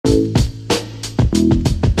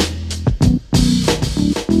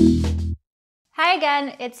Hi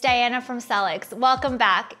again, it's Diana from Sellics. Welcome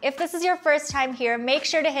back. If this is your first time here, make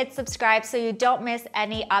sure to hit subscribe so you don't miss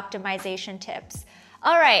any optimization tips.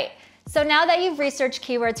 All right, so now that you've researched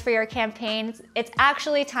keywords for your campaigns, it's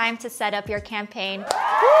actually time to set up your campaign.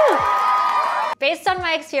 Woo! Based on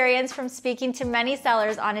my experience from speaking to many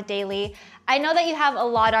sellers on a daily, I know that you have a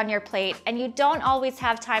lot on your plate and you don't always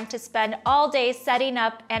have time to spend all day setting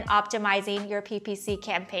up and optimizing your PPC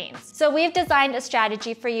campaigns. So we've designed a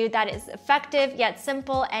strategy for you that is effective yet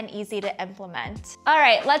simple and easy to implement. All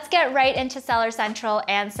right, let's get right into Seller Central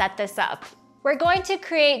and set this up. We're going to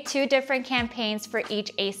create two different campaigns for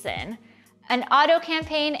each ASIN, an auto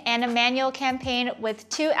campaign and a manual campaign with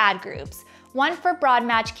two ad groups, one for broad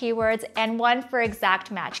match keywords and one for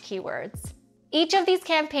exact match keywords. Each of these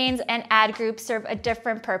campaigns and ad groups serve a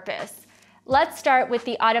different purpose. Let's start with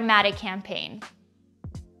the automatic campaign.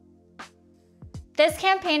 This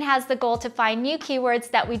campaign has the goal to find new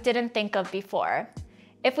keywords that we didn't think of before.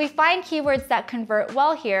 If we find keywords that convert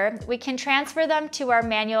well here, we can transfer them to our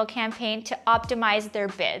manual campaign to optimize their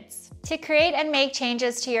bids. To create and make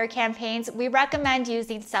changes to your campaigns, we recommend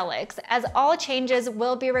using Sellics, as all changes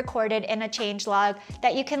will be recorded in a changelog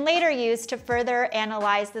that you can later use to further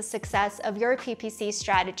analyze the success of your PPC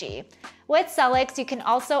strategy. With Sellics, you can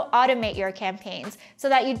also automate your campaigns so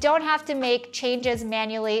that you don't have to make changes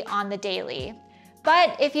manually on the daily.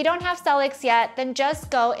 But if you don't have Sellics yet, then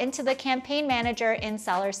just go into the campaign manager in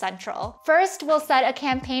Seller Central. First, we'll set a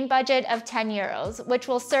campaign budget of €10, which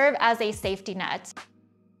will serve as a safety net.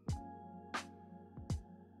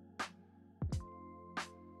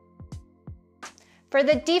 For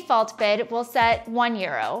the default bid, we'll set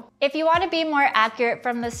 €1. If you want to be more accurate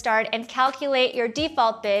from the start and calculate your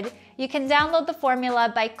default bid, you can download the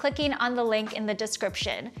formula by clicking on the link in the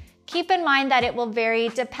description. Keep in mind that it will vary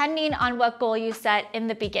depending on what goal you set in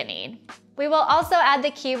the beginning. We will also add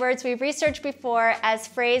the keywords we've researched before as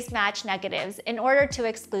phrase match negatives in order to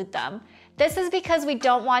exclude them. This is because we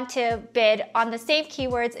don't want to bid on the same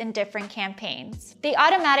keywords in different campaigns. The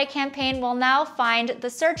automatic campaign will now find the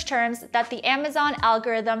search terms that the Amazon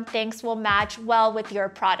algorithm thinks will match well with your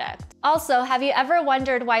product. Also, have you ever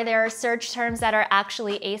wondered why there are search terms that are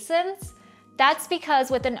actually ASINs? That's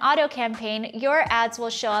because with an auto campaign, your ads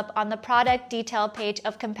will show up on the product detail page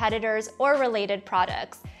of competitors or related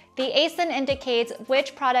products. The ASIN indicates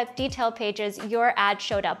which product detail pages your ad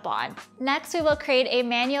showed up on. Next, we will create a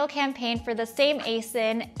manual campaign for the same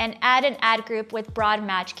ASIN and add an ad group with broad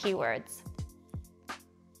match keywords.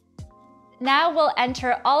 Now we'll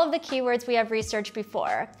enter all of the keywords we have researched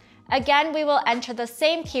before. Again, we will enter the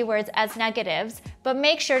same keywords as negatives, but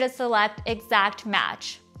make sure to select exact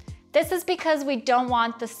match. This is because we don't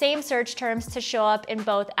want the same search terms to show up in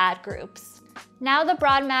both ad groups. Now the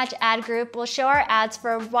broad match ad group will show our ads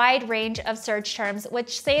for a wide range of search terms,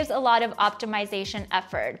 which saves a lot of optimization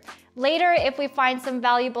effort. Later, if we find some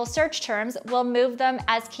valuable search terms, we'll move them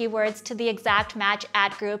as keywords to the exact match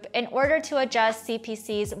ad group in order to adjust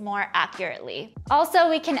CPCs more accurately. Also,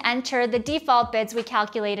 we can enter the default bids we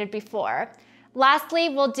calculated before. Lastly,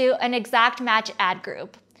 we'll do an exact match ad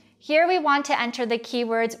group. Here we want to enter the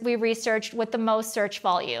keywords we researched with the most search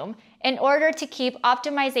volume in order to keep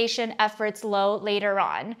optimization efforts low later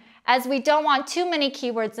on, as we don't want too many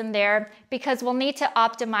keywords in there because we'll need to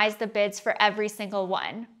optimize the bids for every single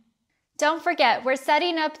one. Don't forget, we're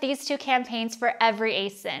setting up these two campaigns for every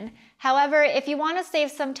ASIN. However, if you want to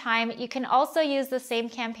save some time, you can also use the same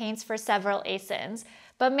campaigns for several ASINs,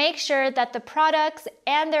 but make sure that the products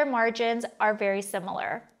and their margins are very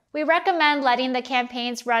similar. We recommend letting the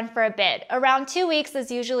campaigns run for a bit. Around 2 weeks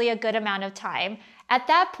is usually a good amount of time. At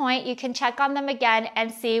that point, you can check on them again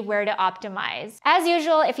and see where to optimize. As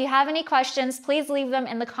usual, if you have any questions, please leave them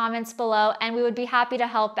in the comments below and we would be happy to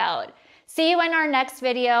help out. See you in our next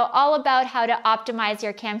video all about how to optimize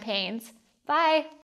your campaigns. Bye!